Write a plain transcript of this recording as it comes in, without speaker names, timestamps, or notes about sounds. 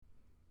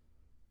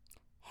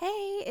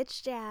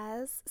it's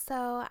Jazz.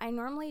 So I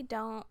normally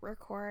don't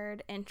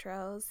record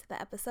intros to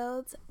the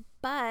episodes,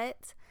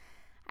 but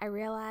I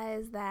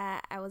realized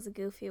that I was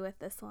goofy with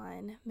this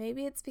one.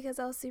 Maybe it's because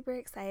I was super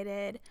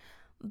excited,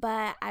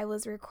 but I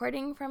was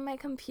recording from my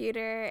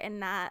computer and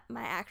not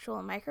my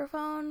actual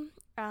microphone.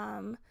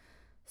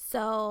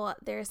 So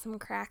there's some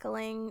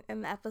crackling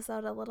in the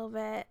episode a little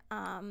bit.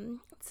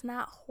 It's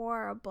not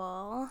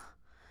horrible,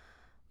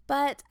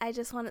 but I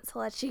just wanted to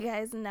let you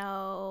guys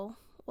know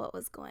what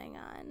was going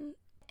on.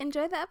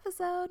 Enjoy the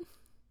episode.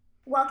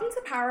 Welcome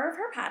to Power of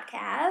Her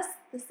podcast.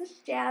 This is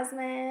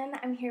Jasmine.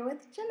 I'm here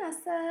with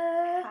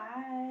Janessa.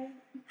 Hi.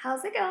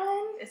 How's it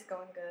going? It's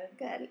going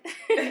good.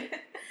 Good.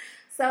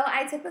 So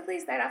I typically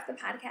start off the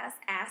podcast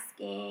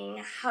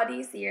asking, how do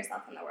you see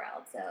yourself in the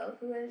world? So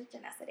who is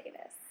Janessa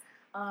Davis?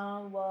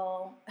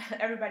 Well,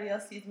 everybody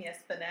else sees me as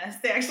Finesse.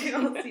 They actually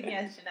don't see me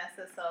as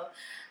Janessa. So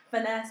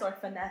Finesse or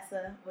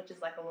Finessa, which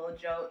is like a little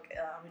joke.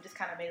 We just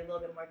kind of made it a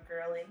little bit more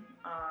girly.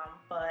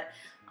 But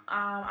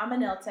I'm a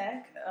nail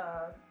tech.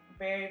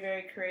 Very,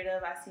 very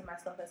creative. I see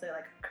myself as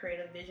a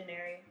creative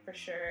visionary for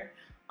sure.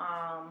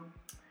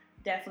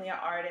 Definitely an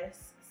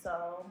artist.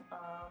 So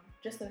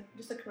just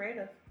a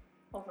creative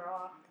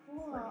overall.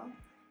 Cool.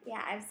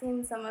 Yeah, I've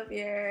seen some of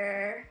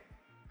your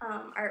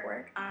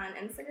artwork on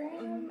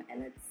Instagram,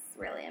 and it's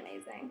really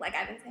amazing. Like,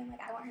 I've been saying,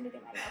 I want her to do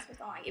my nails for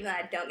so long, even though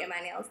I don't get my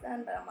nails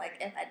done, but I'm like,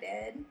 if I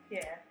did,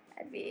 yeah,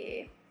 I'd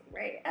be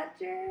right at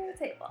your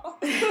table.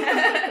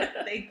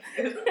 Thank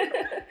you.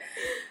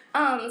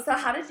 So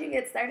how did you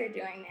get started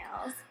doing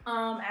nails?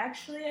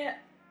 Actually,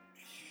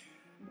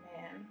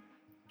 man,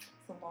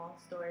 it's a long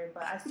story,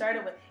 but I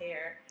started with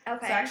hair.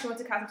 Okay. So I actually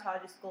went to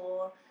cosmetology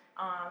school.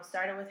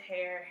 Started with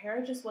hair.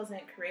 Hair just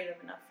wasn't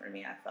creative enough for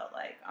me, I felt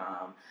like.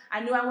 I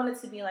knew I wanted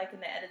to be in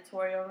the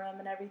editorial room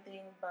and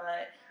everything,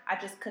 but I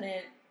just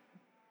couldn't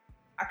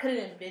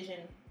envision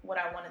what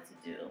I wanted to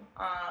do.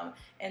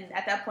 And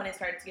at that point it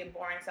started to get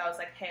boring, so I was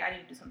like, hey, I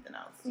need to do something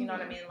else. You know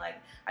what I mean?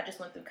 I just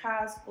went through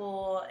cos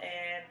school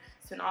and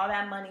spent all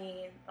that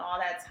money, all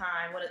that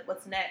time.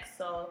 What's next?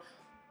 So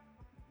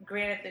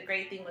granted, the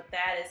great thing with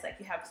that is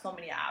you have so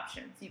many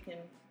options. You can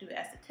do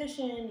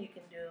esthetician, you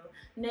can do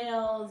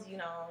nails, you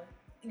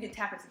can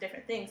tap into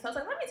different things. So I was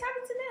like, let me tap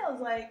into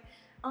nails.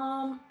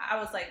 I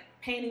was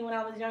painting when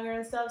I was younger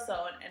and stuff.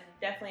 So and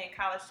definitely in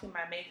college too,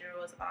 my major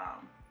was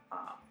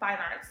fine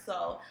arts.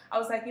 So I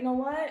was like, you know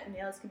what,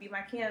 nails can be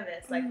my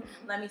canvas.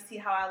 Let me see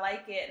how I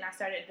like it. And I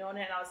started doing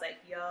it, and I was like,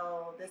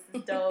 yo, this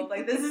is dope.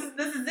 This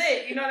is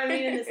it. You know what I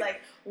mean? And it's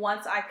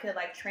once I could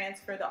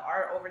transfer the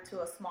art over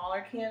to a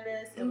smaller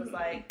canvas, it was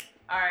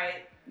all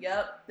right,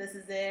 yep, this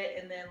is it.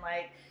 And then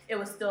it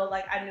was still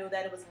I knew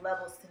that it was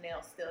levels to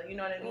nails still. You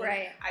know what I mean?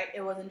 Right.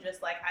 It wasn't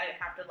just I didn't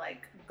have to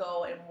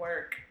go and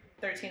work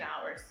 13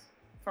 hours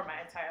for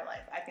my entire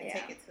life. I can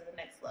take it to the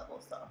next level.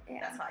 So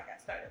that's how I got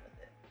started with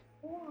it.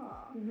 Cool.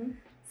 Mm-hmm.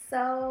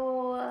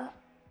 So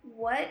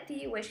what do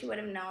you wish you would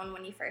have known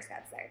when you first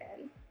got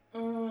started?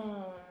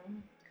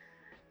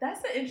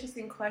 That's an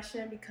interesting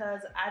question,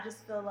 because I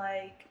just feel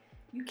like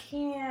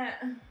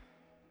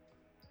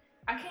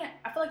I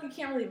feel like you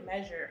can't really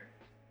measure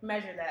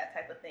that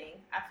type of thing.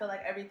 I feel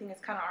like everything is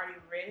kind of already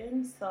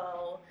written,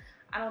 so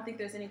I don't think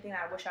there's anything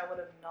I wish I would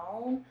have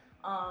known,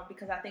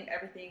 because I think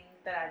everything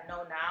that I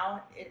know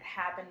now, it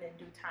happened in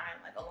due time,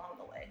 along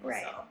the way.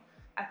 Right. So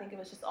I think it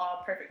was just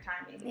all perfect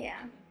timing.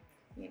 Yeah.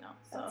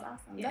 So that's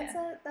awesome.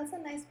 Yeah. That's a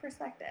nice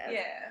perspective.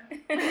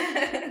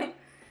 Yeah.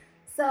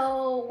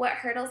 So what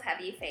hurdles have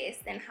you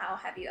faced, and how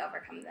have you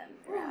overcome them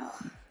throughout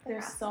the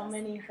There's process? so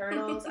many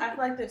hurdles. I feel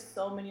like there's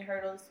so many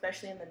hurdles,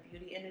 especially in the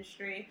beauty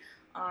industry.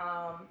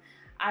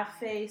 I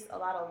faced a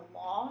lot of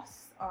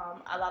loss,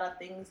 a lot of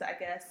things, I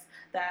guess,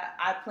 that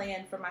I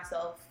planned for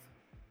myself,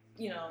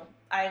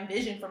 I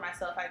envisioned for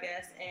myself, I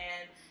guess,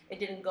 and it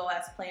didn't go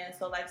as planned.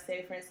 So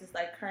say for instance,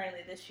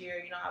 currently this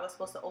year, I was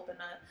supposed to open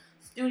a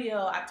studio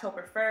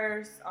October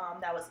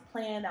 1st. That was the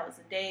plan, that was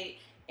the date,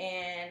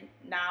 and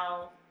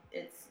now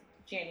it's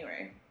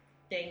January,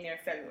 dang near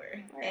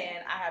February, right.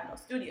 And I have no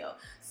studio.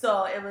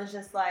 So it was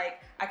just I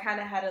kind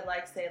of had to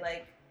say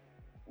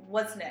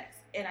what's next,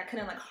 and I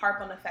couldn't harp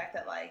on the fact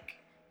that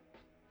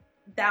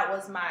that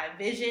was my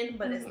vision,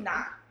 but it's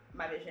not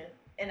my vision,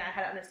 and I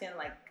had to understand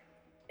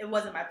it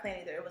wasn't my plan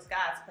either. It was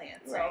God's plan.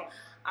 Right.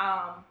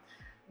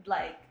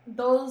 So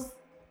those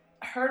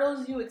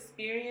hurdles you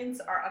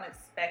experience are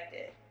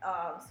unexpected.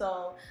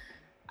 So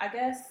I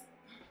guess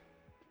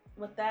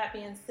with that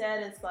being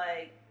said, it's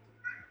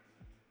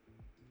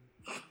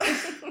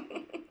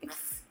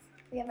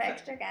We have an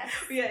extra guest.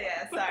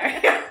 Yeah,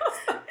 sorry.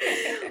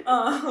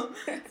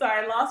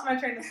 Sorry, I lost my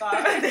train of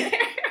thought right there.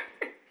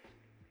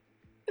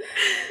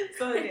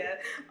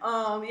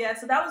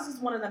 So that was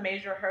just one of the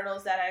major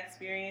hurdles that I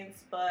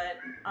experienced, but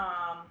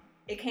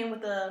it came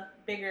with a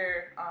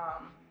bigger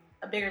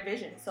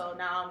vision. So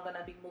now I'm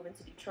gonna be moving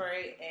to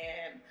Detroit,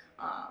 and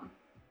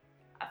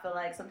I feel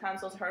like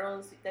sometimes those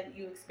hurdles that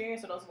you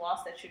experience or those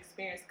losses that you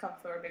experience come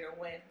for a bigger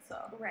win. So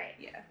right.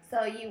 Yeah.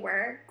 So you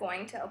were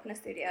going to open a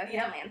studio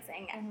here Yep. in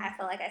Lansing. Mm-hmm. I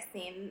feel like I've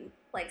seen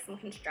like some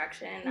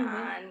construction Mm-hmm.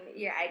 on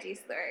your IG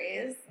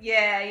stories.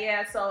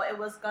 Yeah. So it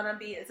was gonna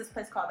be, it's this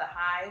place called The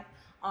Hive.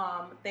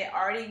 They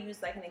already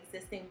used like an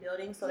existing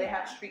building, so they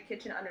have street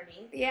kitchen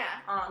underneath. Yeah.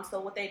 So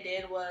what they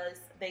did was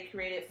they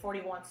created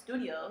 41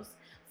 studios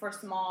for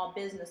small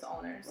business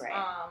owners.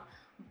 Right.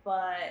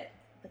 But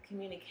the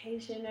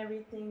communication and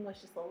everything was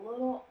just a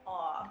little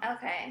off.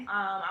 Okay.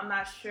 I'm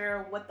not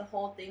sure what the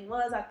whole thing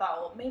was. I thought,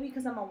 well, maybe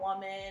because I'm a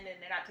woman and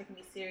they're not taking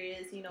me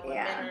serious, when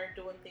men are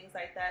doing things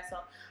like that. So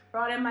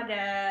brought in my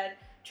dad,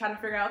 trying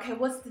to figure out, okay,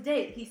 what's the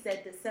date? He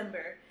said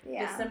December.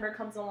 Yeah. December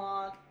comes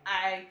along.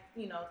 I,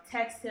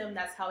 text him.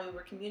 That's how we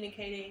were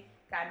communicating.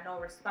 Got no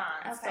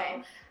response.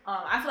 Okay. So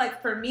I feel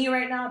like for me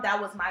right now, that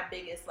was my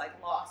biggest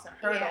loss and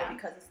hurdle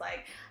because it's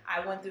like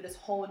I went through this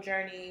whole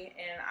journey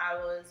and I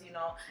was,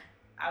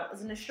 I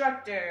was an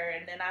instructor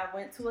and then I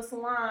went to a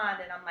salon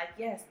and I'm like,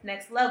 yes,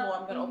 next level,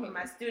 I'm going to open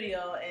my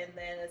studio. And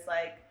then it's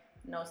like,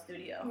 no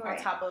studio on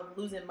top of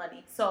losing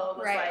money. So it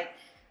was like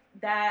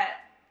that,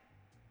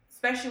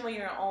 especially when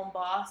you're your own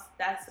boss,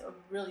 that's a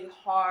really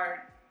hard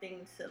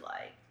thing to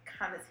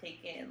kind of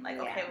take in.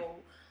 Okay, well,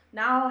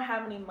 now I don't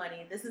have any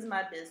money. This is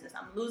my business.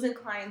 I'm losing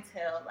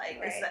clientele.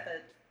 It's like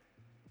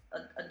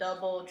a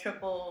double,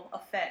 triple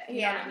effect.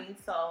 You know what I mean?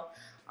 So,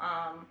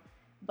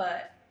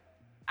 but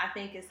I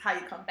think it's how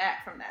you come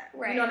back from that.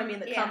 Right. You know what I mean?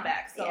 The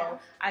comeback. So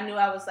I knew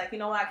I was like, you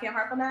know what? I can't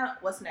harp on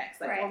that. What's next?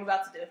 What are we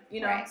about to do?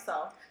 You know?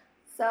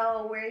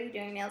 So where are you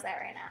doing nails at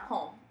right now?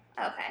 Home.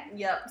 Okay.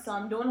 Yep. So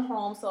I'm doing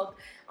home. So,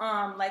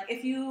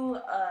 if you,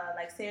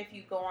 say if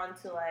you go on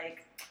to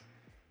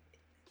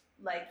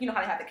you know how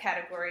they have the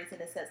categories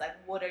and it says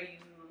what are you,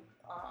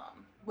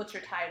 what's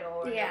your title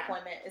or your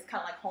employment? It's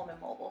kind of like home and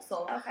mobile.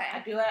 So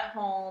I do at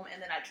home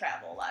and then I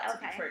travel a lot to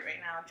Detroit right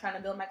now. I'm trying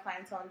to build my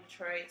clientele in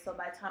Detroit. So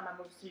by the time I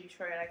move to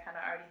Detroit, I kind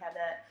of already have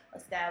that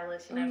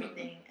established and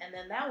everything. And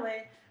then that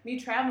way, me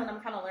traveling, I'm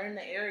kind of learning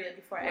the area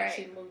before I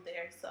actually move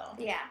there. So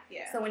yeah.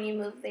 So when you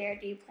move there,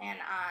 do you plan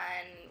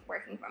on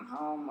working from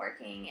home,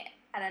 working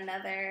at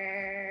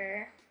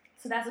another?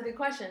 So that's a good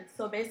question.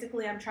 So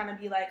basically, I'm trying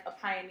to be like a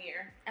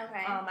pioneer.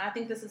 Okay. I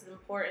think this is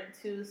important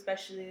too,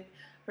 especially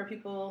for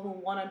people who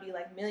want to be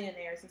like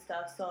millionaires and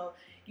stuff. So,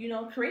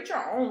 create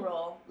your own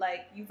role.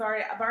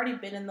 I've already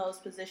been in those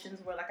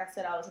positions where, like I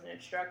said, I was an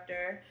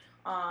instructor.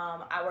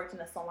 I worked in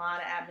a salon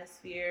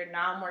atmosphere.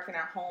 Now I'm working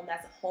at home.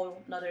 That's a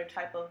whole another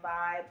type of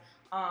vibe.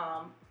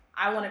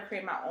 I want to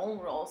create my own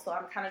role. So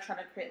I'm kind of trying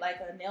to create like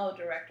a nail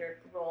director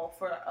role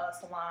for a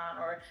salon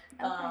or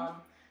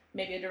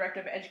maybe a director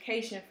of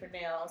education for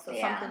nails. So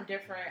something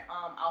different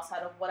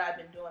outside of what I've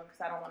been doing because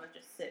I don't want to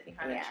just sit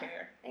behind a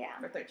chair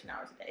for 13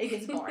 hours a day. It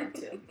gets boring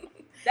too.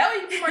 That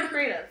way you can be more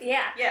creative.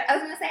 Yeah. I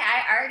was going to say,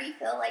 I already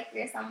feel like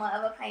you're somewhat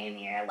of a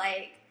pioneer.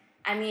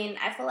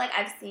 I feel like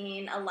I've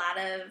seen a lot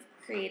of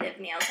creative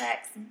nail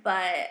techs,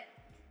 but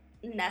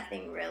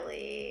nothing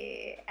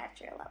really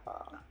at your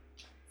level.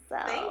 So.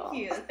 Thank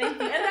you.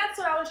 And that's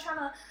what I was trying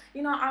to,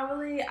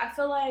 I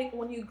feel like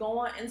when you go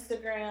on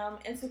Instagram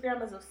is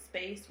a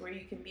space where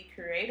you can be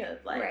creative.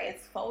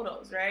 It's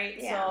photos, right?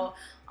 Yeah.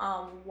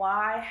 So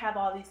why have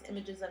all these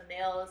images of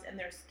nails and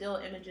there's still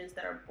images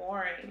that are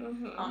boring?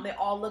 Mm-hmm. They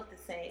all look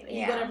the same. And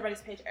you go to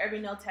everybody's page, every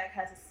nail tech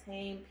has the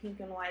same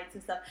pink and whites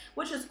and stuff,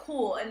 which is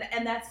cool. And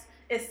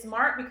it's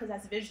smart because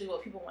that's visually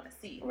what people want to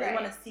see. They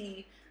want to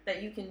see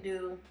that you can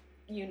do,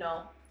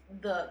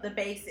 the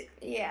basic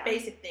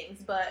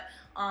things, but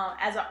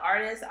as an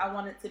artist, I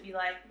want it to be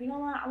like, you know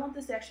what, I want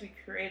this to actually be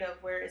creative,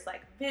 where it's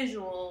like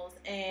visuals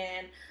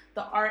and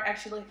the art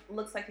actually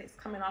looks like it's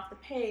coming off the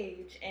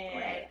page,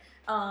 and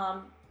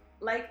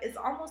it's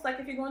almost like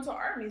if you're going to an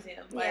art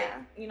museum,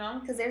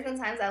 because there's been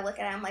times I look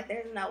at it, I'm like,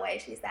 there's no way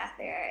she sat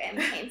there and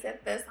painted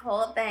this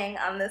whole thing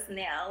on this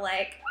nail,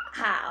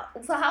 how?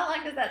 So how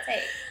long does that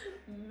take?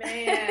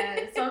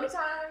 Man,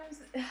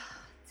 sometimes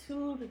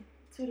 2 to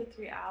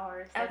 3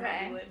 hours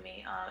they be with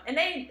me, and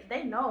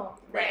they know,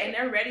 and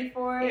they're ready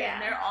for it,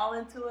 and they're all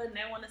into it, and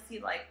they want to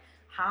see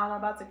how I'm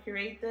about to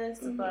create this.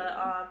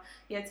 But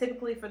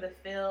typically for the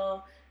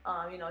fill,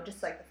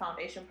 just like the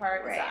foundation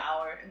part, it's an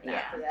hour, and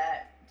after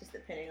that, just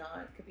depending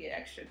on, it could be an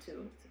extra 2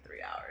 to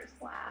 3 hours.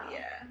 Wow.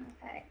 Yeah.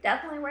 Okay.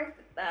 Definitely worth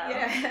it though.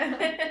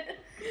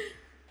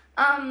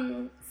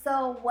 Yeah.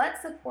 So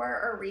what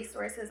support or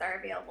resources are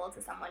available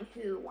to someone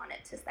who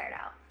wanted to start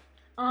out?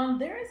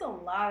 There is a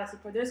lot of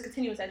support. There's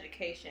continuous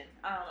education.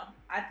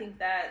 I think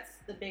that's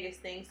the biggest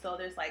thing. So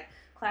there's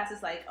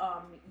classes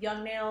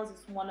Young Nails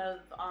is one of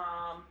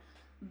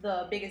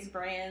the biggest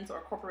brands or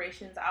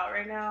corporations out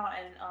right now,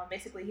 and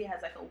basically he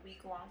has a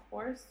week-long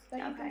course that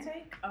you can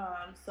take.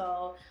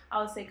 So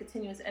I would say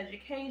continuous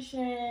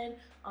education.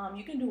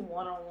 You can do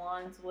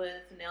one-on-ones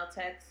with nail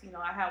techs.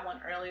 I had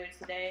one earlier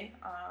today.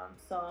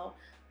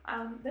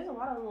 There's a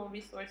lot of little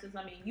resources.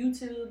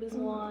 YouTube is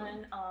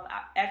one.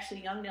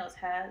 Actually, Young Nails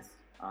has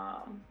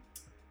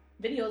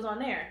videos on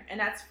there, and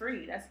that's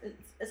free.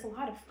 It's a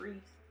lot of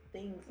free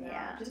things now.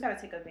 Yeah. You just gotta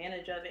take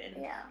advantage of it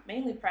and Yeah.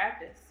 mainly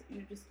practice.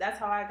 That's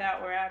how I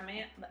got where I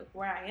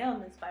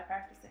am is by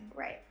practicing.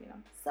 Right. You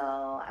know. So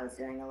I was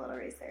doing a little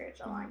research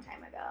a long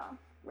time ago,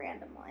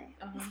 randomly.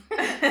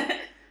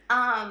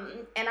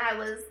 And I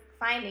was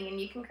finding, and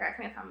you can correct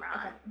me if I'm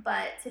wrong,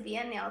 but to be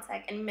a nail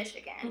tech in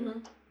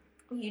Michigan,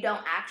 you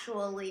don't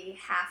actually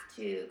have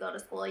to go to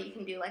school. You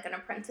can do like an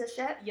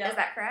apprenticeship. Yep. Is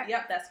that correct?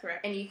 Yep, that's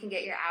correct. And you can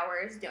get your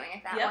hours doing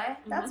it that way.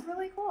 That's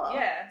really cool.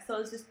 Yeah. So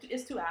it's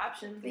 2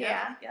 options.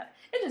 Yeah. Yeah.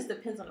 It just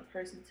depends on the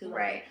person too. Like,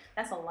 right.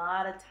 That's a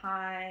lot of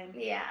time.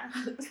 Yeah.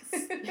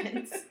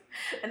 Spent.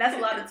 And that's a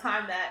lot of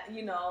time that,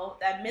 you know,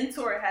 that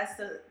mentor has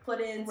to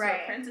put in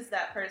to apprentice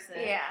that person.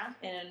 Yeah.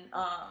 And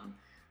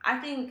I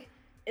think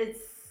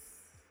it's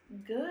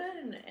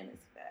good and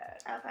it's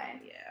bad. Okay.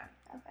 Yeah.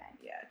 Okay.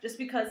 Yeah, just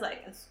because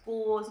like in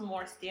school it's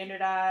more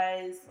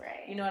standardized,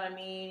 right? You know what I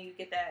mean. You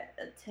get that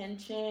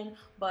attention,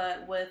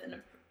 but with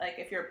like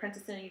if you're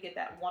apprenticing, you get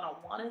that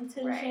one-on-one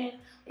attention. Right.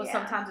 But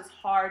sometimes it's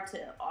hard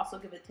to also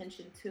give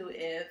attention to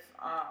if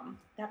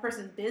that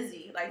person's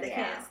busy, like they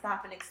can't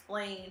stop and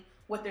explain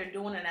what they're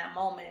doing in that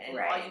moment, and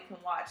all you can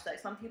watch. Like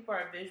some people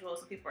are visual,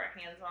 some people are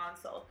hands-on.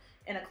 So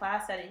in a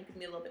class setting, you can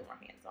be a little bit more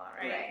hands-on,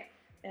 right?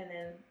 And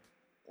then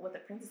with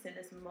apprenticing,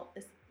 it's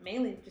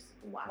mainly just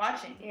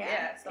watching.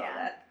 Yeah. So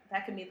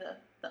that can be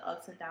the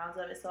ups and downs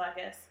of it. So I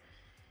guess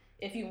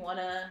if you want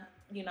to,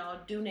 you know,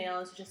 do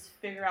nails, just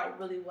figure out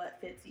really what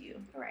fits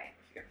you. Right.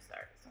 If you're going to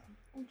start. So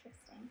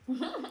interesting.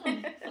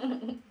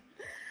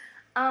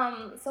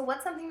 So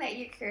what's something that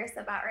you're curious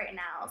about right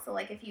now? So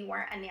like if you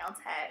weren't a nail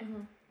tech,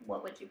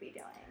 what would you be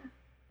doing?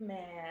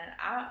 Man,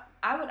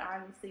 I would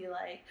honestly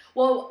like,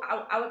 well,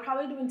 I would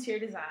probably do interior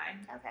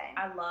design. Okay.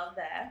 I love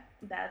that.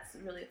 That's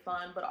really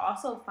fun. But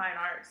also fine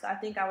arts. I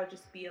think I would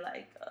just be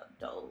like a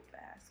dope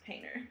ass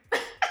painter.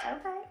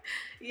 Okay.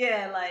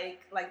 Yeah,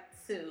 like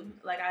Sue.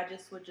 Like I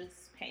just would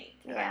just paint.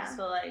 And I just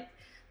feel like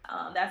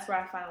that's where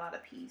I find a lot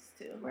of peace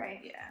too.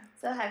 Right. Yeah.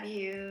 So have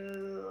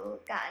you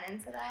gotten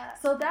into that?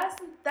 So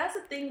that's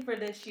a thing for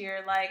this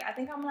year. Like I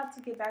think I'm gonna have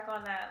to get back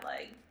on that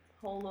like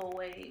whole little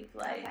wave.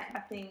 Like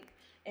I think.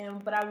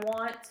 But I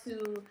want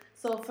to,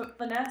 so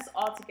Finesse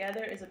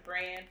altogether is a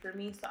brand for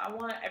me, so I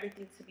want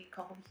everything to be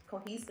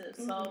cohesive.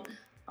 So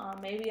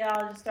maybe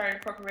I'll just start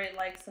incorporating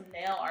like some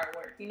nail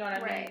artwork, you know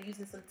what I mean?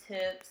 Using some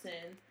tips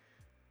and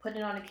putting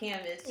it on the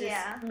canvas,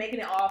 just making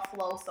it all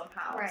flow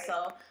somehow. Right.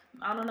 So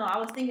I don't know. I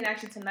was thinking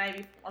actually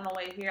tonight on the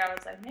way here, I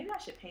was like, maybe I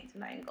should paint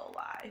tonight and go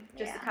live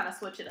just to kind of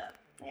switch it up.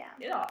 Yeah.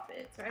 It all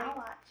fits, right? I'll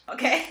watch.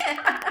 Okay.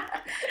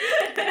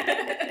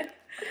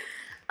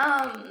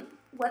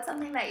 What's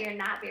something that you're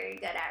not very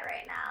good at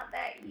right now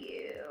that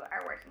you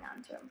are working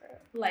on to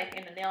improve? Like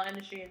in the nail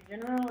industry in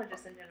general, or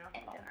just in general?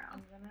 In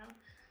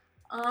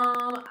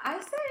general. I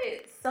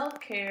say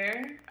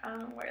self-care.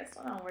 That's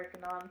what I'm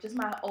working on. Just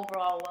my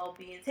overall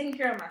well-being, taking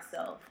care of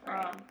myself.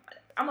 Right.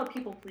 I'm a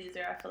people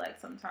pleaser. I feel like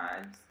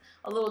sometimes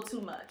a little too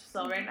much.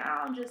 So right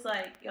now I'm just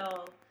like,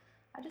 yo,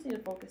 I just need to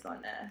focus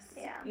on this.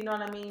 Yeah. You know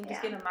what I mean?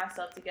 Just getting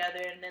myself together,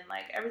 and then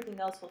like everything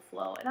else will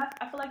flow. And I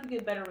feel like you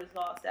get better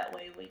results that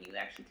way when you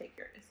actually take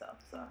care of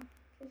yourself. So.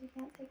 Because you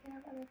can't take care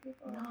of other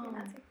people if you're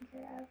not taking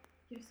care of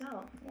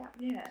yourself. Yeah.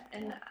 Yeah.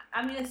 And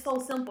I mean, it's so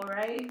simple,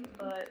 right?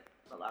 But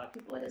a lot of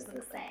people. What is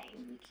the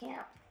saying? You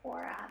can't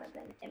pour out of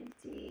an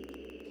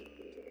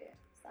empty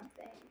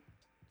something.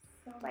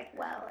 Like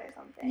well or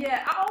something.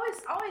 Yeah, I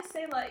always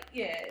say like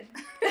I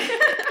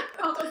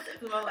was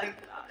like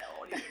I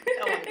won't even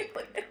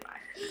click that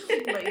mind.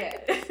 But yeah,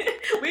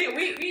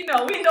 we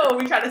know what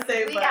we try to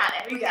say. We got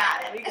it.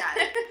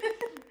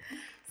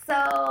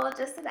 So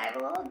just to dive a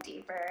little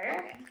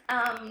deeper,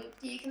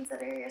 do you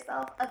consider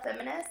yourself a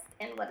feminist,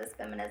 and what does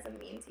feminism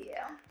mean to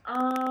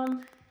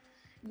you?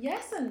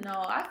 Yes and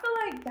no. I feel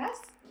like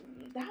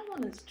that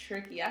one is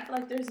tricky. I feel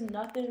like there's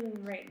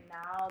nothing right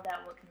now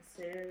that would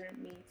consider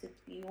me to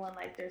be one.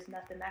 Like there's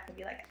nothing that I can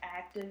be like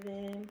active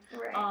in.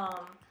 Right.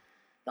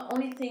 The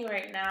only thing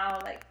right now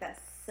like that's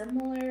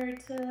similar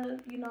to,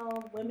 you know,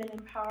 women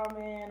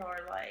empowerment or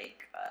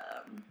like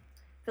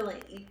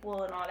feeling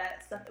equal and all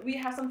that stuff. We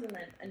have something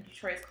in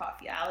Detroit it's called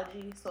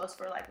Theology. So it's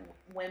for like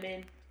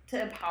women,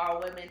 to empower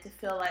women to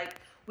feel like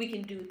we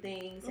can do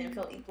things and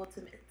feel equal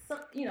to men. So,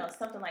 you know,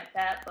 something like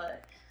that.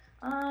 But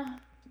no.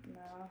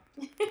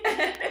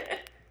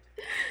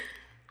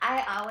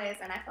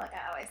 I feel like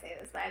I always say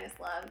this, but I just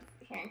love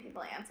hearing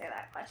people answer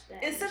that question.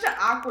 It's such an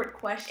awkward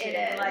question.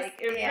 It is. Like,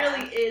 it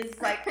really is.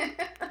 Like,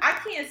 I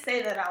can't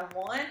say that I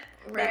want.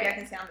 Maybe I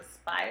can say I'm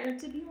inspired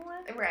to be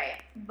one.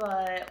 Right.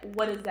 But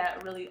what does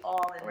that really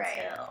all entail?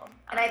 Right.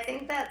 And I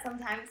think that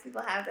sometimes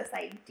people have this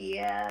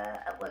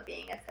idea of what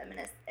being a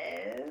feminist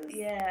is.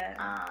 Yeah.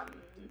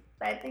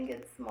 But I think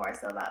it's more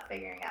so about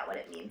figuring out what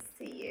it means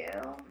to you.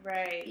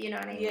 Right. You know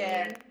what I mean?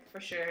 Yeah, for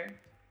sure.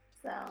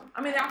 So.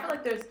 I mean, I feel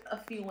like there's a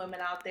few women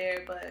out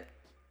there, but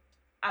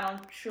I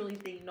don't truly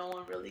think no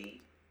one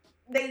really.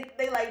 They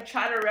like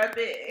try to rep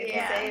it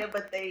and say it,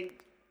 but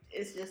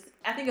it's just.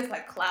 I think it's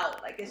like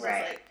clout. Like it's just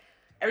like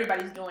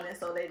everybody's doing it,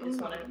 so they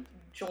just want to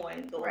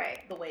join the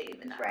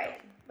wave and not.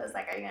 Right. But it's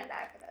like, are you gonna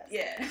die for this?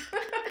 Yeah.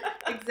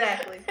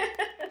 Exactly.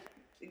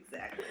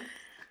 Exactly.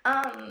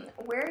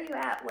 Where are you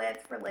at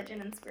with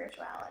religion and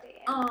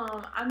spirituality?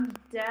 I'm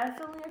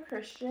definitely a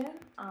Christian,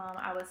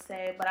 I would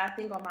say, but I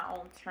think on my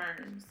own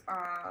terms.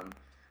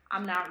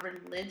 I'm not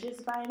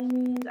religious by any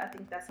means. I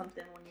think that's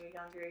something when you're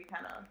younger you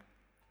kind of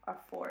are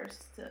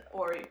forced to,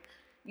 or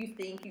you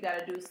think you got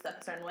to do stuff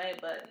a certain way,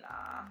 but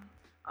nah.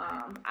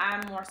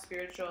 I'm more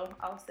spiritual,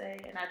 I would say,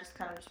 and I just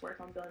kind of just work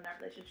on building that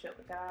relationship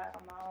with God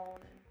on my own,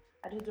 and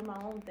I just do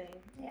my own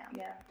thing.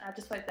 Yeah. I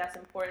just feel like that's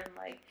important.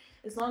 Like,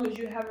 as long as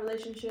you have a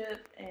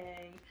relationship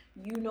and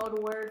you know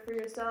the word for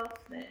yourself,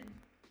 then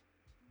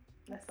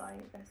that's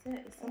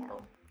it. It's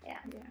simple. Yeah.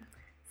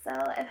 So,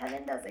 if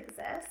heaven does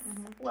exist,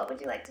 what would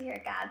you like to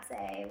hear God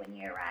say when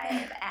you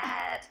arrive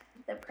at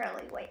the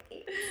pearly white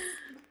gates?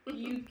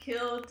 You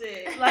killed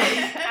it. Like,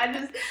 I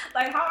just,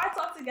 like, how I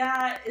talk to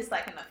God is,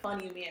 like, in a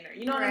funny manner.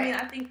 You know what I mean?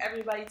 I think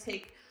everybody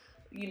take,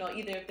 you know,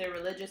 either if they're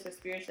religious or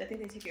spiritual, I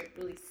think they take it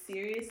really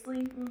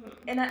seriously.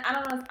 And I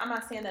don't know, I'm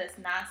not saying that it's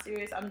not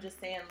serious. I'm just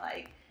saying,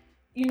 like,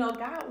 you know,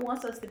 God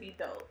wants us to be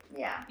dope.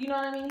 Yeah. You know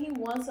what I mean? He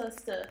wants us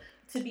to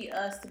be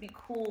us, to be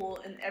cool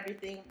and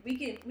everything. We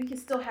can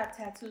still have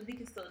tattoos. We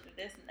can still do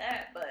this and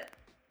that, but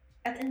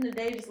at the end of the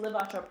day, just live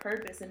out your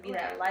purpose and be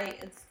that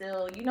light and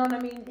still, you know what I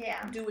mean?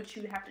 Yeah. Do what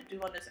you have to do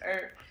on this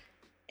earth.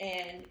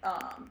 And,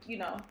 you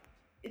know,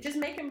 just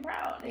make him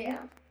proud.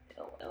 And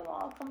it'll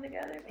all come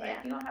together.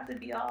 Like, you don't have to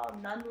be all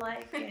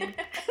nun-like. And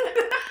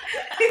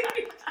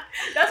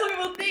that's what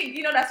people think.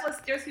 You know, that's what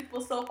steers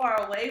people so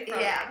far away from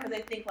it. Because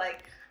they think,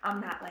 like,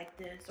 I'm not like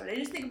this. Or they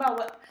just think about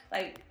what,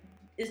 like,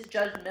 is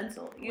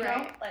judgmental, you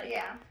know? Like,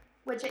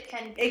 which it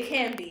can be. It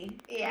can be.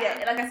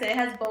 Yeah. Like I said, it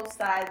has both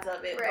sides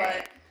of it, but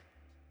I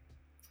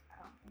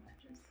don't know,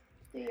 just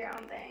do your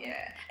own thing.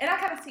 Yeah. And I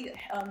kind of see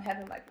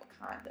heaven like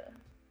Wakanda.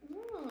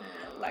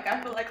 Like,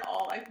 I feel like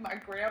all, like, my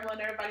grandma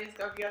and everybody's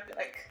gonna be up there,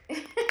 like,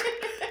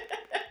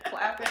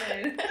 clapping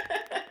and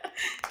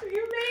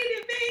you made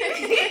it,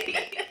 baby.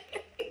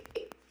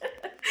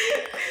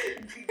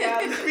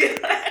 God just be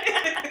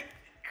like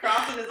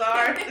crossing his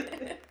arms.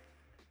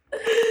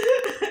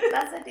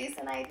 That's a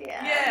decent idea.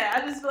 Yeah,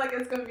 I just feel like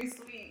it's gonna be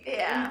sweet.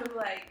 Yeah. And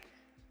like,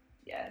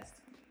 yes,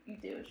 you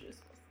did what you were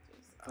supposed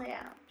to do.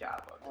 So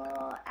job well done.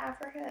 Well,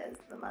 Africa is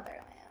the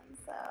motherland,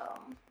 so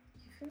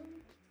you feel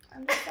me?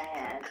 I'm just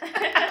saying.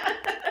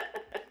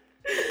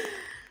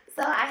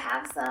 So I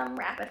have some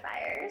rapid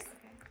fires.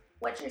 Okay.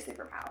 What's your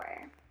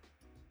superpower?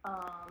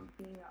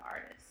 Being an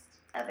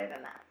artist. Other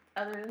than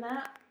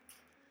that?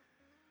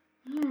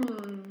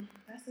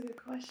 That's a good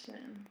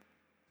question.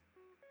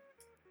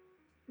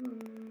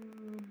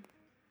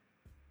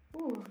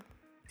 Ooh.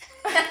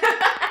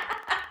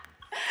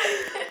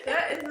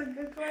 That is a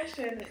good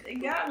question.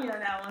 It got me on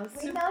that one.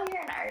 We know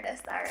you're an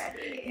artist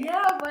already.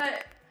 Yeah,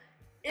 but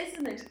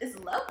it's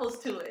levels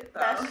to it, though.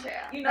 That's true.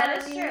 You know that what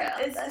is I mean?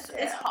 true.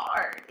 It's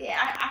hard. Yeah.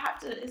 I have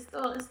to. It's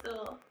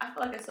still. I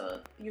feel like it's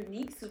a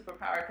unique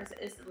superpower because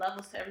it's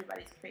levels to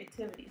everybody's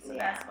creativity. So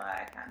that's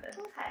why I kind of.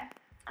 Okay,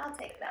 I'll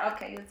take that.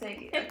 Okay, you'll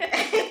take it.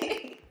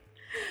 Okay.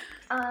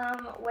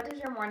 What does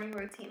your morning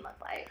routine look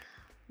like?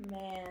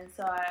 Man,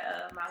 so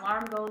my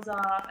alarm goes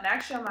off, and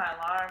actually on my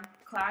alarm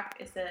clock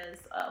it says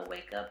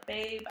 "Wake up,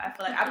 babe." I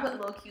feel like I put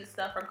little cute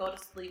stuff or "Go to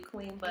sleep,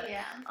 queen," but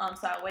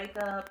so I wake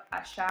up,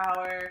 I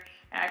shower,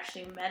 I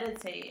actually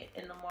meditate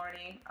in the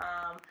morning.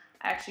 I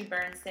actually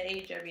burn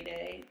sage every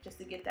day just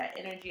to get that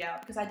energy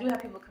out because I do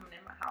have people coming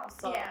in my house,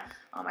 so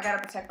I gotta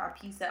protect my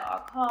peace at all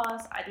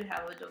costs. I do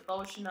have a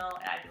devotional,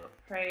 and I do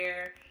a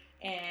prayer.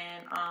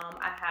 And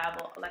I have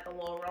a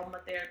little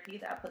aromatherapy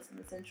that I put some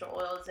essential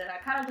oils in. I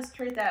kind of just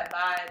create that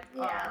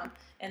vibe.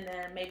 And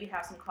then maybe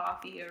have some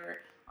coffee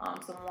or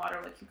some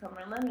water with cucumber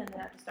and lemon, and then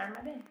I just start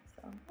my day.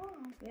 So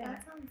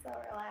that sounds so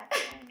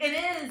relaxing. It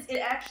is. It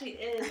actually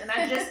is. And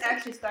I just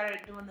actually started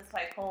doing this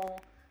like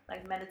whole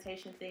like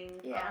meditation thing.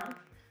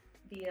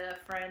 Via a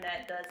friend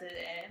that does it,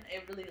 and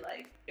it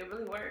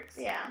really works.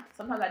 Yeah.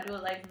 Sometimes I do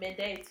it like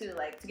midday too,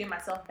 like to get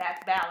myself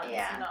back balanced.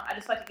 You know, I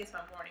just like to get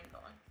my morning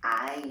going.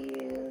 I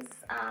use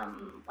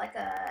like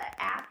a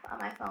app on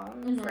my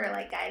phone for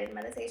like guided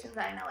meditations.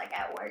 I know like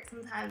at work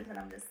sometimes when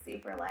I'm just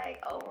super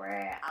like over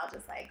it, I'll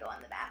just like go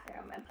in the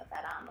bathroom and put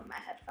that on with my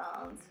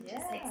headphones.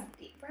 Just take some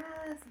deep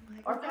breaths.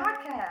 Like, or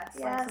podcasts.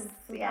 Yes.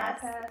 Some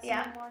podcasts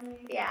in the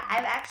morning. Yeah,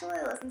 I've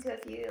actually listened to a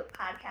few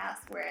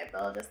podcasts where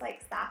they'll just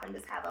like stop and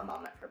just have a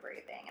moment for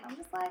breathing, and I'm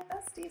just like,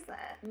 that's decent.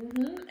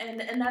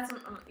 And that's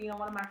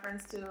one of my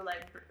friends too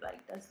like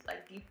does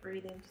like deep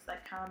breathing, just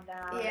like calm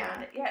down.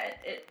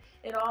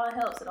 It all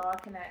helps. It all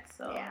connects.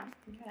 So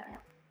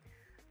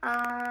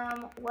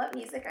what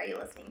music are you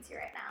listening to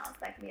right now? So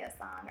that can be a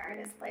song,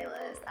 artist,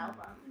 playlist,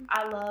 album.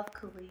 I love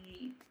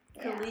Khalid.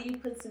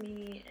 Khalid puts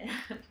me in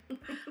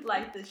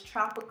like this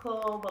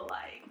tropical but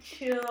like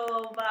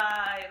chill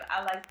vibe.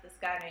 I like this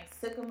guy named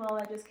Sycamore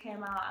that just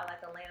came out. I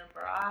like Elena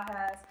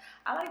Barajas.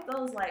 I like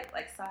those like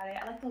Sade.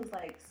 I like those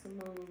like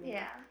smooth.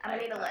 Yeah, I'm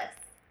gonna need a list.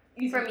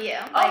 From you.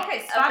 Like, okay,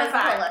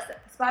 Spotify.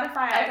 Spotify,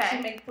 I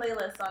actually make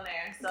playlists on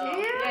there. So,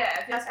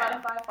 if it's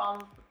Spotify, follow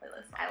the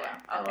playlist.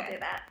 I will do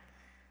that.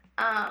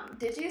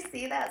 Did you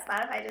see that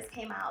Spotify just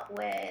came out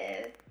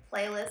with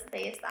playlists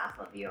based off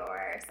of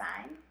your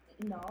sign?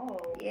 No.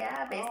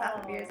 Yeah, based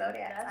off of your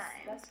zodiac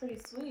sign. That's pretty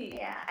sweet.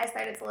 Yeah, I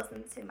started to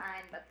listen to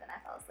mine, but then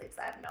I fell asleep,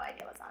 so I have no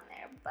idea what's on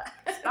there. But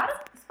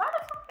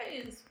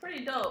Spotify is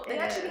pretty dope. They It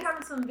actually is.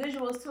 having some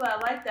visuals too. I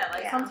like that.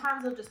 Like Yeah.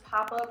 sometimes they'll just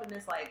pop up and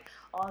it's like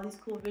all these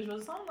cool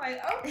visuals. So I'm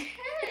like,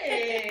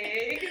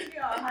 okay, it gets me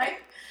all hype.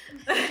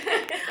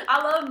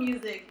 I love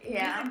music.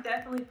 Yeah. Music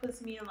definitely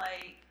puts me in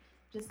like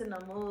just in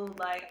the mood.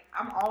 Like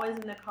I'm always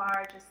in the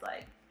car, just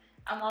like.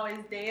 I'm always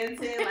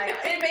dancing. Like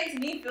it makes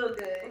me feel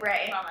good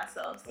Right. by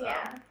myself. So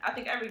Yeah. I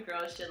think every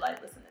girl should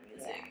like listen to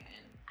music. Yeah. And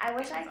I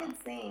wish I could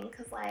sing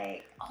because,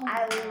 like, Oh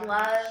my I gosh.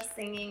 love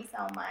singing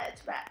so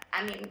much. But,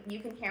 I mean, you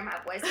can hear my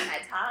voice when I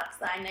talk,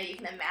 so I know you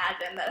can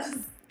imagine that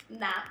it's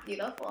not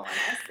beautiful when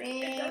I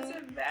sing. It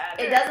doesn't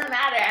matter. It doesn't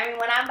matter. I mean,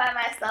 when I'm by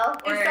myself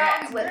or It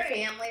sounds with great.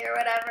 family or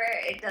whatever,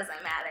 it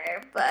doesn't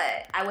matter.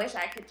 But I wish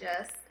I could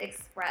just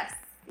express,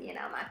 you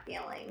know, my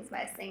feelings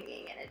by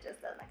singing, and it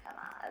just doesn't come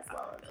out as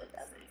well as it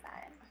does inside. I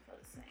feel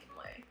the same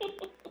way.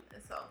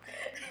 It's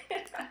okay.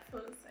 I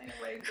feel the same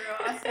way, girl.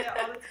 I say it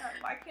all the time.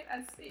 Why can't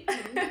I see you?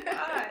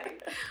 Why?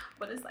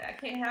 But it's like I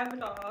can't have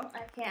it all.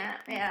 I can't.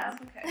 Yeah.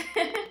 It's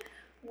okay.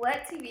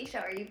 What TV show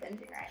are you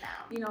binging right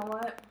now? You know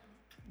what?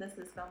 This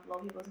is gonna blow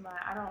people's mind.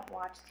 I don't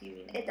watch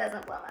TV. It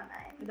doesn't blow my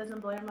mind. It doesn't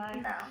blow your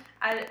mind? No.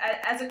 I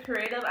as a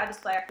creative, I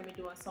just feel like I could be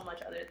doing so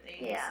much other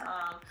things.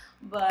 Yeah.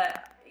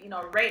 But you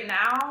know, right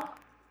now,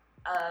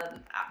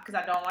 because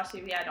I don't watch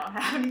TV, I don't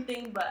have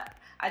anything. But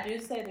I do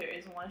say there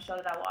is one show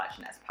that I watch,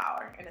 and that's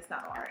Power, and it's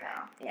not on right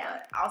now.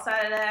 Yeah. But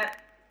outside of that,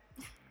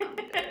 I'm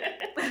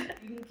good.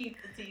 You can keep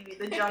the TV,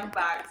 the junk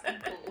box.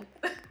 I'm cool.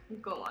 I'm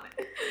cool on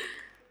it.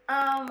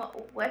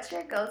 What's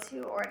your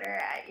go-to order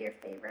at your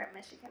favorite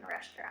Michigan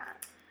restaurant?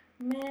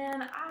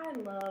 Man, I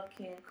love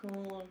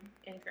Cancun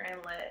and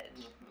Grand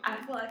Ledge. I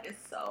feel like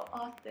it's so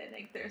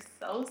authentic. They're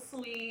so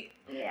sweet.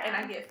 Yeah. And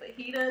I get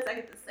fajitas. I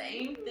get the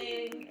same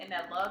thing. And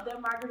I love their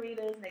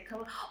margaritas. And they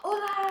come,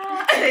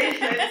 hola!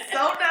 They're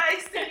so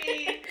nice to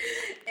me.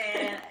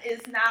 And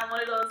it's not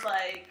one of those,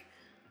 like,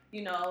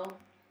 you know,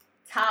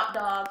 top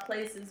dog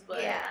places.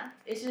 But Yeah.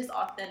 it's just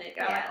authentic.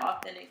 I Yeah. like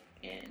authentic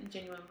and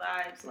genuine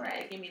vibes. And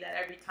Right. they give me that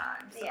every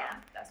time. So Yeah.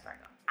 that's where I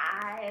go.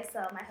 So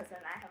my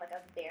husband and I have like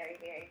a very,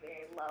 very,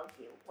 very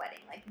low-key wedding,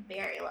 like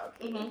very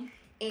low-key. Mhm.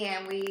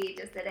 And we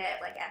just did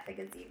it like at the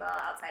gazebo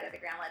outside of the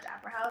Grand Ledge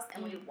Opera House,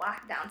 and we Mhm.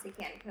 walked down to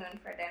Cancun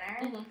for dinner.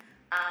 Mhm.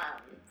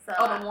 So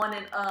Oh, the one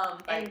in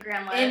in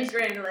Grand Ledge. in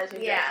Grand Ledge.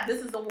 Yeah.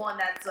 This is the one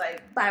that's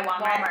like By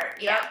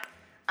Walmart. Yep. Yeah.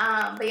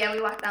 But yeah,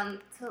 we walked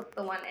down to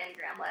the one in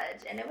Grand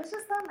Ledge, and it was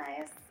just so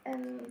nice.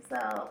 And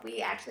so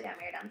we actually got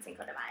married on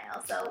Cinco de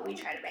Mayo, so we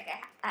try to make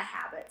a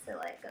habit to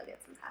like go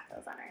get some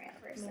tacos on our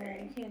anniversary.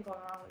 Man, you can't go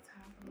wrong with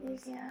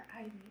tacos. You can't.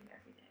 I eat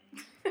every day.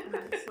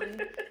 Honestly,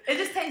 it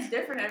just tastes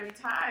different every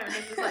time, and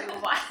it's just like,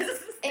 well, why is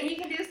this? And you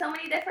can do so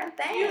many different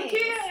things. You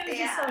can. It's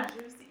Yeah. just so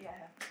juicy.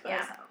 Yeah.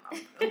 Yeah. I don't know.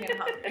 I'm getting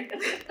hungry.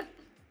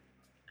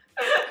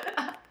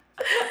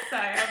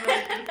 Sorry, I'm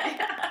really goofy.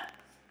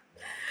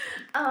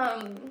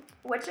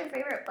 What's your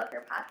favorite book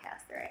or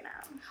podcast right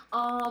now?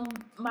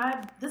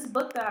 This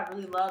book that I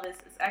really love is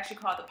it's actually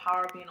called The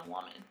Power of Being a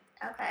Woman.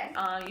 Okay.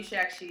 You should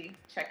actually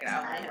check it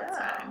out when I you have will.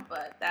 time.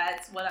 But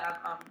that's what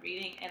I'm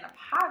reading. And a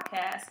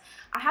podcast,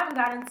 I haven't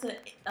gotten into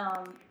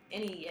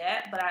any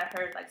yet, but I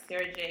heard like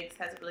Sarah Jakes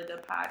has a really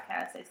good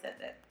podcast. They said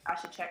that I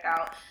should check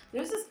out.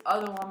 There's this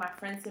other one my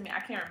friend sent me. I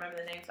can't remember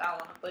the name, so I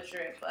don't want to butcher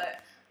it,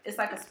 but it's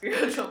like a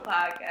spiritual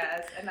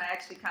podcast, and I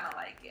actually kind of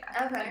like it.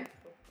 I Okay. think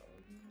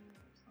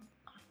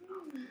I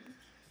don't know.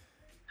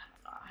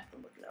 I have to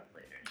look it up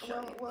later and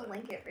show you. We'll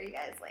link it for you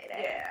guys later.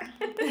 Yeah.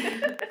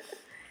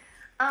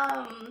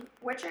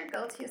 What's your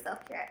go-to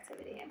self-care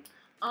activity?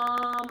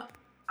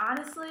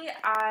 Honestly,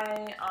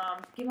 I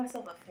give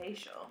myself a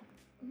facial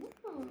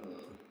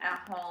at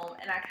home,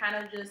 and I kind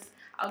of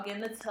I'll get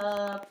in the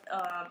tub.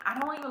 I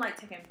don't even like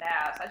taking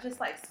baths. I just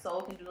like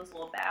soak and do those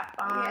little bath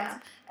bombs, Yeah.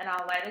 and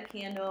I'll light a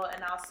candle,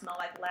 and I'll smell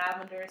like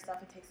lavender and stuff,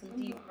 and take some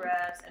deep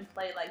breaths, and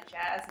play like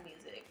jazz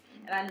music,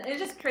 and it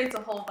just creates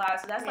a whole vibe.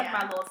 So that's like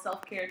my little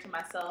self-care to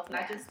myself, and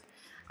Yeah.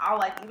 I'll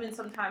like even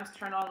sometimes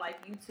turn on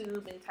like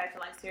YouTube and type in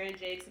like Sarah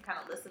Jakes and kind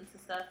of listen to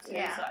stuff too.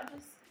 Yeah. So I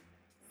just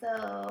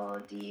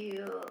So, do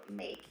you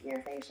make your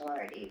facial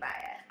or do you buy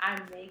it? I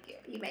make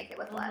it. You make it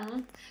with what?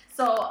 Mhm.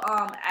 So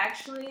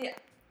actually,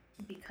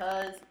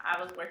 because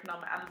I'm working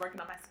on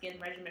my skin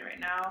regimen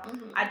right now,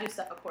 Mhm. I do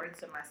stuff according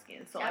to my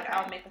skin. So like Okay.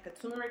 I'll make like a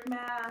turmeric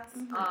mask.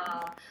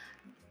 Mhm.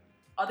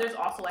 There's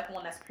also like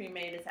one that's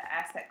pre-made. It's an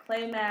Aztec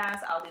clay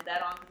mask. I'll leave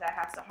that on because that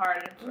has to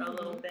harden for a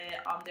little bit.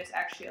 There's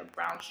actually a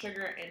brown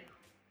sugar and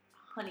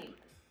honey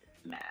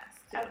mask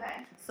too.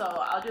 Okay. So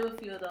I'll do a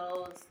few of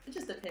those. It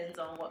just depends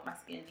on what my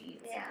skin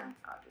needs. Yeah.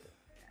 I'll do it.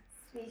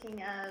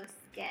 Speaking of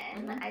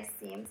skin, Mhm. I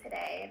seen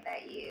today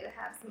that you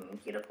have some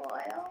cuticle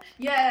oil.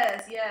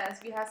 Yes.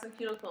 We have some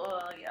cuticle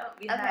oil. Yep.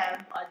 We Okay.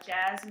 have a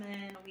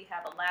jasmine. We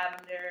have a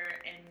lavender,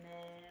 and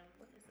then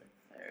what is the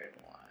third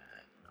one?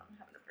 I'm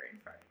having a brain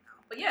fart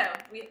now. But yeah,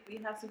 we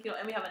have some cuticle,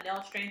 and we have a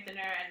nail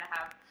strengthener, and I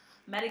have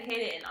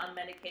medicated and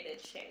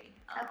unmedicated shea.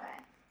 Okay.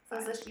 So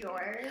is this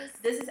yours?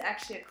 This is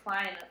actually a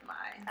client of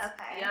mine.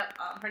 Okay. Yep.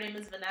 Her name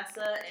is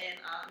Vanessa, and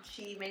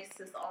she makes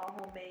this all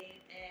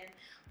homemade. And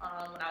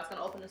when I was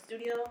gonna open the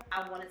studio,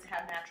 I wanted to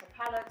have natural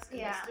products in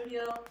the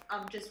studio.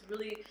 Just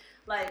really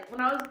like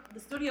the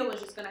studio was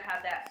just gonna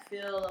have that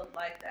feel of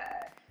like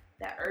that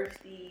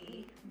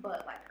earthy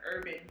but like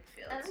urban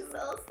feel. I'm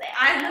so sad.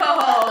 I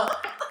know.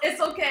 It's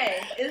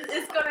okay.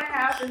 It's gonna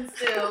happen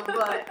still,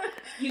 but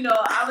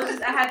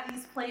I had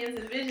these plans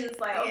and visions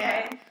like,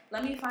 okay,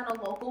 let me find a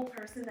local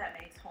person that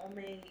makes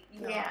homemade,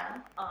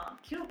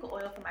 cuticle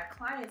oil for my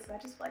clients. So I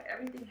just feel like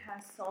everything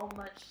has so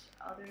much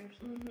other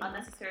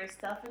unnecessary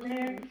stuff in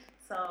there.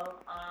 So,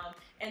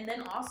 and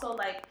then also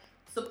like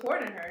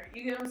supporting her,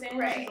 you get what I'm saying?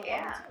 Right. She's a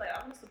woman too. Like,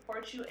 I'm gonna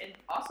support you, and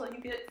also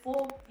you get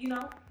full,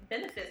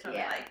 benefits from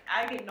it. Like,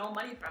 I get no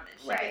money from it.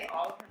 She gets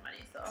all of her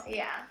money. So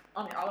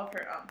all of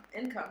her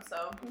income.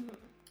 So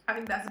I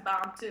think that's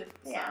bomb too.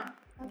 So,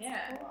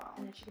 That's cool.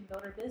 And then she can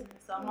build her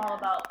business. So I'm all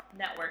about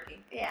networking.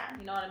 Yeah.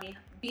 You know what I mean?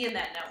 Being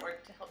that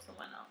network to help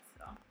someone else.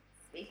 So.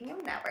 Speaking of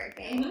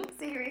networking,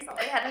 so you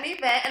recently had an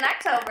event in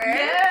October.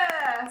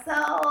 Yeah.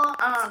 So,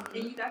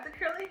 and you got the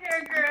curly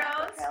hair,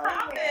 girl.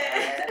 Stop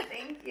it.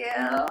 Thank you.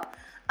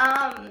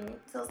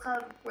 So it's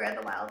called Where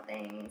the Wild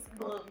Things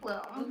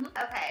Bloom.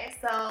 Okay,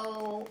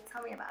 so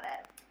tell me about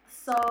it.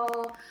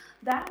 So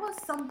that was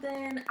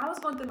something, I was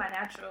going through my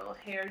natural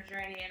hair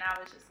journey, and I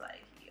was just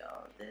like, yo,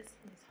 this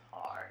is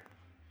hard.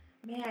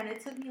 Man,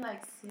 it took me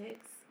like 6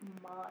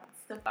 months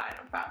to find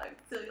a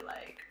product to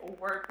like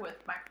work with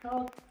my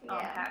curl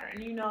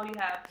pattern. You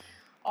have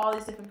all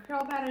these different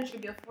curl patterns. You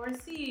could be a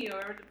 4C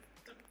or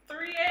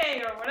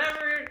 3A or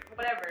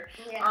whatever.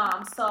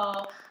 Yeah.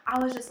 So I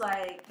was just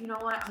like, you know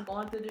what? I'm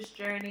going through this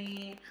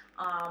journey.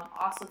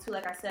 Also too,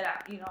 like I said,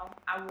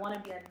 I want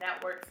to be a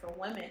network for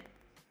women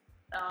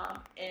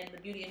in the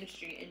beauty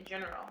industry in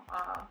general.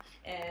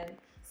 And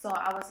so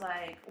I was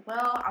like,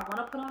 well, I want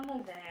to put on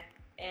an event.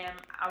 And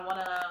I want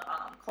to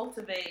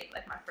cultivate,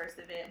 like, my first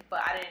event,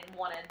 but I didn't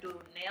want to do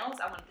nails.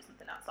 I want to do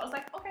something else. So I was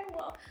like, okay,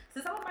 well,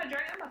 since I'm on my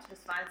journey, I'm about to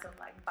just find some,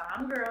 like,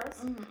 bomb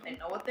girls. They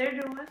know what they're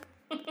doing.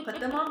 Put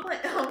them on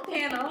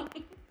panel.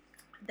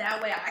 That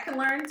way I can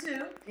learn,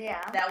 too.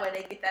 Yeah. That way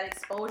they get that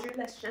exposure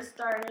that's just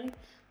starting.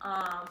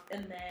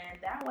 And then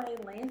that way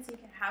Lansing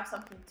can have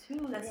something,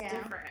 too, that's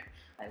different.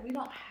 Like, we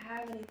don't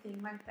have anything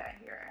like that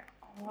here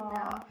at all.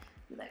 No.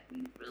 Like,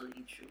 we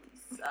really, truly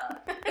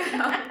suck.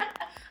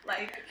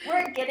 Like,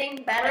 we're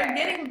getting better. We're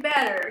getting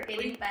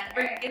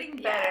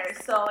better.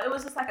 So it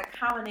was just like a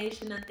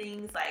combination of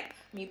things, like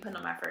me putting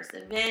on my first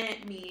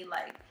event, me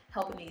like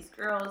helping these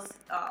girls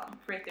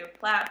create their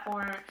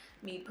platform,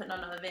 me putting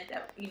on an event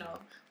that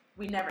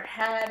we never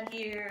had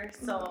here.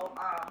 So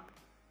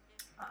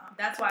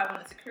that's why I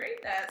wanted to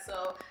create that.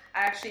 So I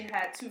actually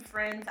had 2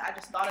 friends. I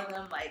just thought of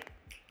them like.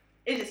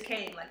 It just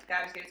came, like,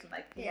 God just gave some,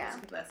 like,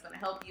 people that's going to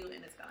help you,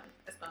 and it's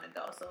going to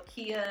go. So,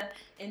 Kia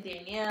and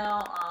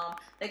Danielle,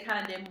 they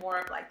kind of did more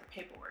of, like, the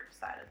paperwork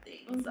side of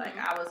things. Like,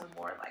 I was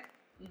more, like,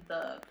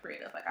 the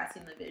creative. Like, I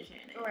seen the vision,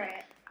 and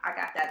I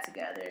got that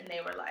together, and they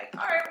were like,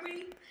 all right,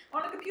 we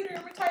on the computer,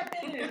 and we're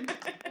typing,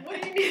 and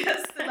what do you need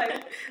us to,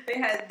 like, they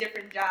had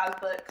different jobs,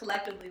 but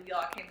collectively, we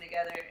all came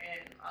together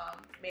and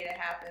made it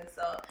happen.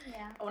 So,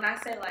 when I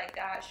say, like,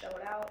 God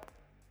showed out,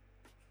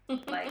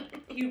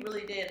 like, he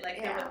really did.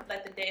 Like,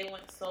 the day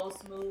went so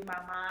smooth. My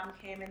mom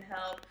came and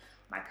helped.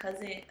 My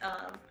cousin,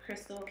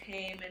 Crystal,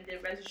 came and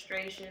did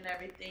registration and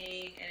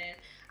everything. And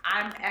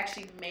I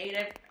actually made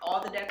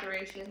all the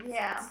decorations.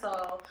 Yeah.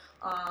 So,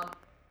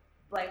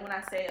 like, when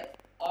I say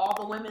all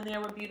the women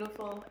there were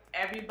beautiful,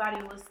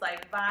 everybody was,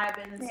 like,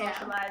 vibing and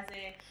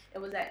socializing. It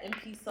was at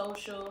MP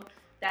Social.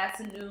 That's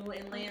new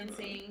in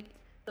Lansing.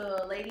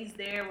 The ladies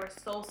there were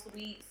so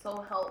sweet,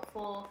 so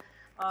helpful.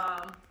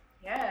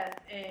 Yeah,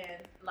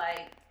 and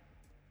like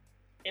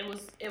it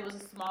was a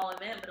small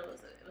event, but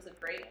it was a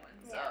great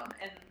one. So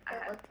and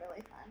it looked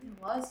really fun.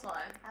 It was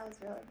fun. I was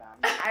really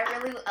bummed. I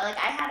really I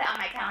had it on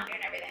my calendar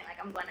and everything. Like,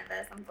 I'm going to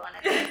this. And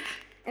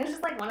it was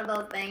just like one of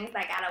those things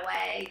that got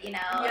away, And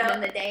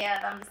then the day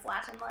of, I'm just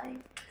watching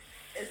like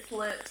it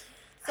slipped.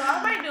 So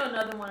I might do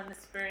another one in the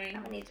spring.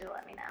 I'm gonna need you to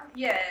let me know.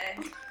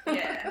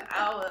 Yeah,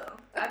 I will.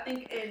 I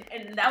think,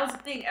 and that was the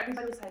thing.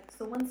 Everybody was like,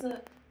 so when's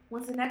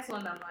the next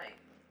one? I'm like.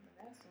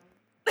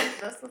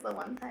 This was a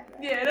one-time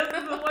thing. Yeah, this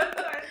was a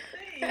one-time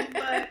thing,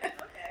 but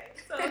okay.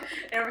 So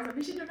everyone's like,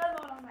 we should do another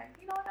one. I'm like,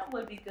 that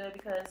would be good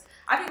because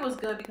I think it was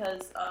good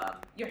because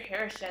your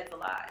hair sheds a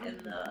lot,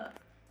 and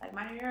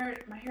my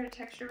hair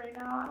texture right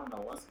now, I don't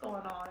know what's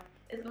going on.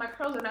 My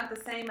curls are not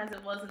the same as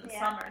it was in the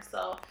summer,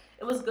 so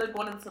it was good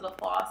going into the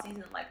fall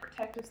season, like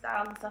protective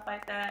styles and stuff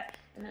like that.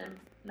 And then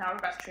now we're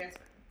about to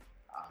transfer.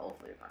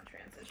 Hopefully, we're going to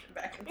transition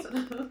back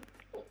into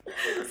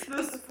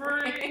the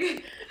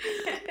spring.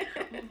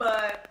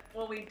 But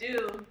when we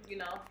do,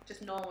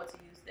 just knowing what to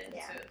use then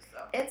too. So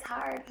it's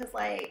hard because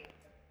like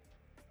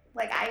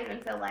I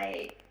even feel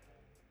like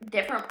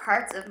different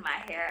parts of my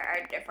hair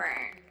are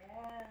different.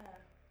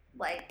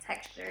 Like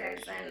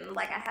textures, and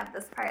like I have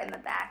this part in the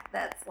back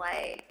that's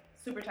like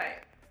super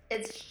tight.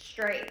 It's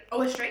straight.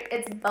 Oh, it's straight?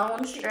 It's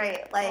bone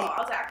straight. Like, I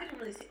was like, I couldn't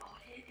really see. Oh,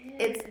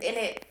 it is. And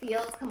it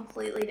feels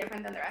completely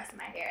different than the rest of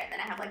my hair. And then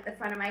I have, like, the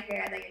front of my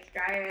hair that gets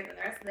drier than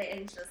the rest of it.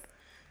 And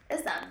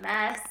it's a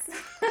mess.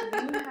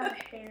 You have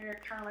hair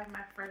kind of like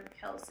my friend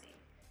Kelsey.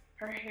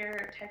 Her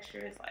hair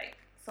texture is like,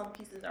 some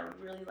pieces are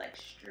really, like,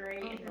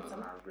 straight, and then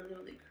some are really,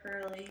 really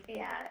curly.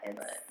 Yeah,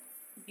 it's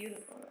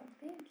beautiful.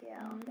 Thank you.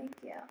 Thank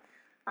you.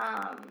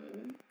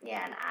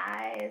 Yeah, and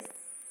I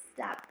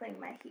stopped putting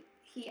my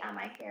heat on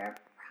my hair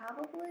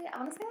probably, I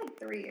want to say, like,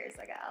 3 years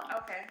ago.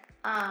 Okay.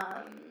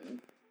 I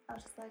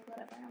was just like,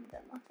 whatever, I'm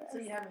done with this. So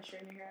you haven't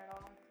straightened your hair at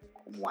all?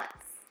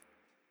 Once.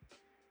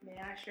 Man,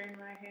 I straightened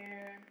my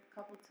hair a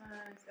couple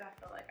times, and I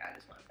felt like I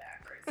just went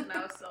backwards, and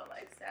I was so,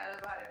 like, sad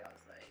about it. I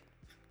was like,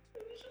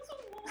 it was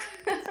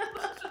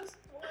just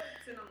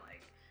once. And I'm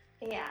like,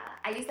 yeah,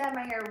 I used to have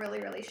my hair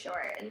really, really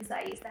short, and so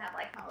I used to have,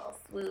 like, my little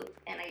swoop,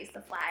 and I used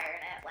to fly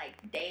iron it,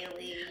 like,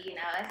 daily, you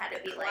know, it had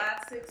to be, like,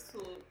 classic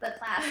swoop. The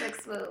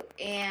classic swoop,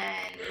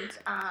 and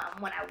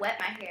when I wet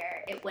my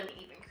hair, it wouldn't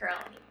even curl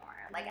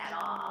anymore, like, at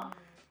all,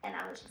 and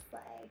I was just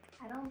like,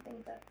 I don't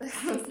think that this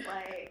is,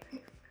 like,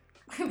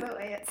 the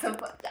way it's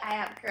supposed to. I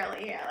have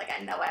curly hair, like,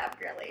 I know I have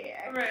curly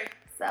hair. Right.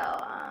 So,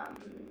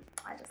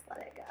 I just let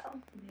it go.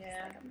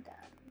 Yeah. Like, I'm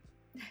done.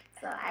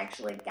 So I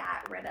actually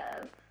got rid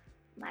of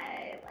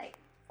my, like,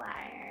 fly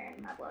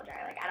iron, my blow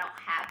dryer. Like, I don't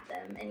have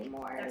them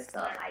anymore. That's so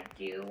smart. if I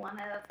do want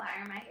to fly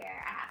iron my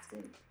hair, I have to,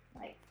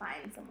 like,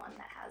 find someone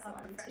that has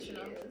one to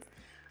use.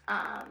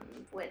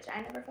 Which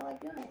I never feel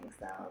like doing.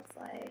 So it's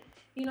like,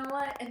 you know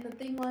what? And the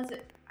thing was,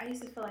 I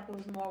used to feel like it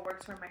was more work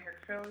to wear my hair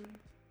curly,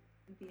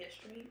 be it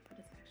straight, but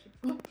it's actually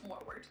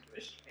more work to do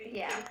it straight.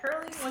 Yeah. And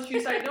curly, once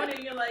you start doing it,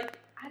 you're like,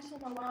 I just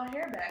want my wild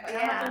hair back. Like, I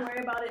don't have to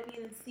worry about it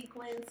being in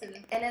sequence.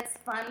 And it's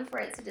fun for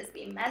it to just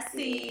be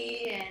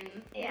messy. And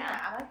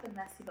yeah. I like the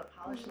messy but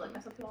polished look.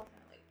 That's what people all say.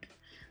 Like,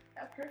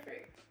 that's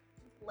perfect.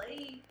 It's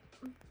laid.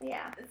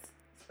 Yeah. It's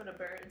for the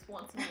birds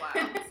once in a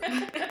while.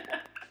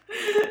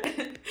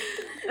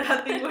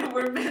 I think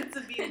we're meant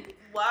to be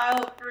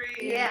wild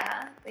free.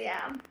 Yeah,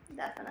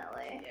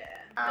 definitely.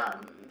 Yeah.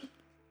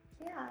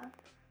 Yeah.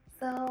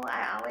 So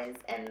I always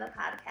end the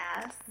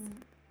podcast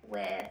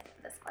with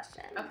this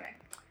question. Okay.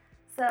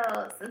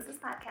 So since this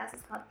podcast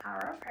is called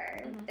Power of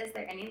Her, is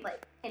there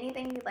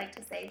anything you'd like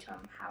to say to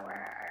empower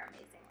our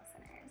amazing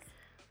listeners?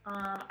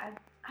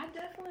 I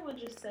definitely would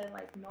just say,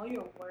 like, know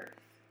your worth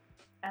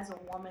as a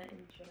woman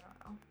in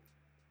general.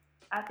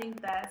 I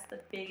think that's the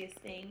biggest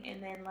thing.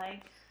 And then,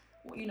 like,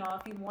 you know,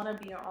 if you want to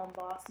be your own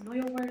boss, know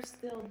your worth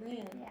still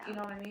then. Yeah. You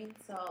know what I mean?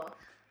 So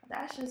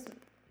that's just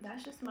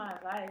my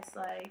advice.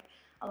 Like,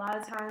 a lot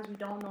of times we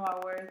don't know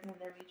our worth, and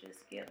then we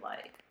just get,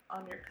 like,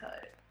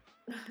 undercut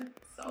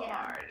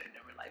hard. And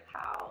then we're like,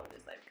 how?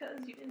 It's like,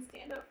 because you didn't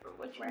stand up for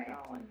what you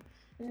know.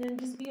 And then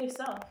just be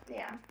yourself.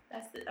 Yeah.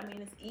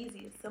 It's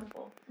easy. It's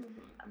simple.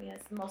 I mean,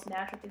 it's the most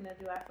natural thing to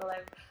do. I feel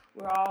like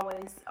we're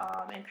always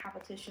in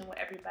competition with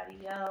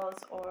everybody else,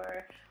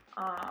 or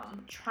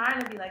trying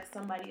to be like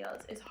somebody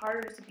else. It's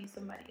harder to be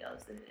somebody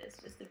else than it is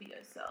just to be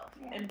yourself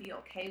and be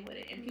okay with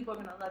it. And people are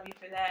going to love you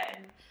for that.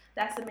 And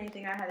that's the main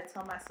thing I had to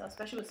tell myself,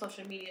 especially with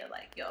social media.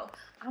 Like, yo,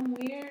 I'm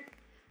weird.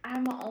 I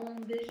have my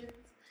own visions.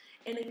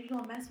 And if you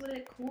don't mess with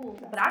it, cool.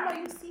 But I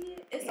know you see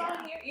it. It's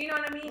on here. You know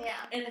what I mean? Yeah.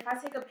 And if I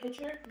take a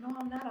picture, no,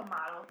 I'm not a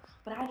model.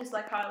 But I just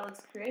like how it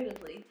looks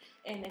creatively.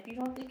 And if you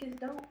don't think it's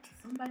dope,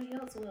 somebody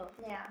else will.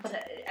 Yeah. But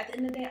at the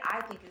end of the day, I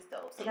think it's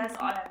dope. So that's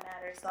all that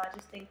matters. So I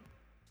just think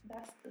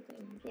that's the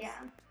thing. Just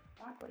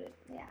rock with it.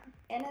 Yeah.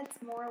 And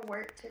it's more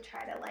work to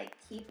try to, like,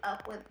 keep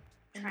up with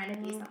trying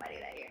to be somebody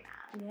that you're not.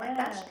 Yeah. Like,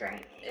 that's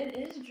draining. It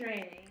is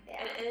draining.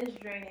 Yeah. It is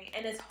draining.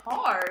 And it's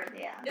hard.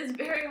 Yeah. It's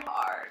very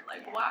hard.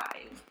 Like,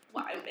 why?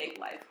 Why make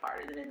life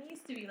harder than it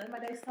needs to be? Like, my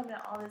dad's tell me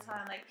that all the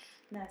time. Like,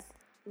 Ness,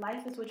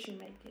 life is what you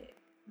make it.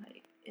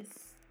 Like,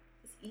 it's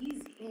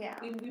easy. Yeah.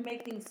 We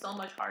make things so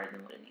much harder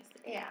than what it needs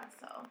to be. Yeah.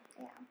 So,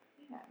 yeah.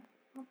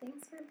 Well,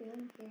 thanks for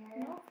being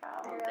here. No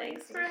problem. Really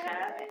Thanks for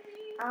having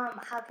me.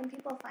 How can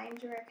people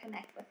find you or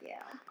connect with you?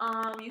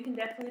 You can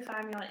definitely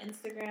find me on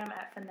Instagram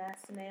at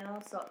Finesse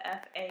Nails. So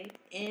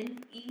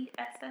FANESS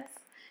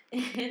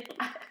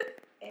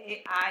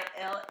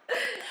AILS.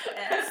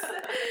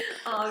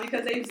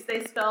 Because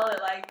they spell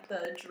it like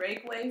the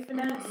Drake way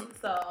finesse.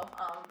 So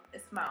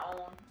it's my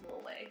own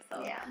little way.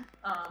 So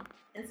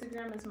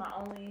Instagram is my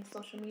only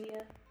social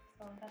media.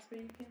 So that's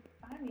where you can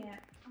find me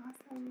at.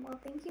 Awesome. Well,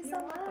 thank you You're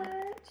so welcome.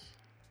 much.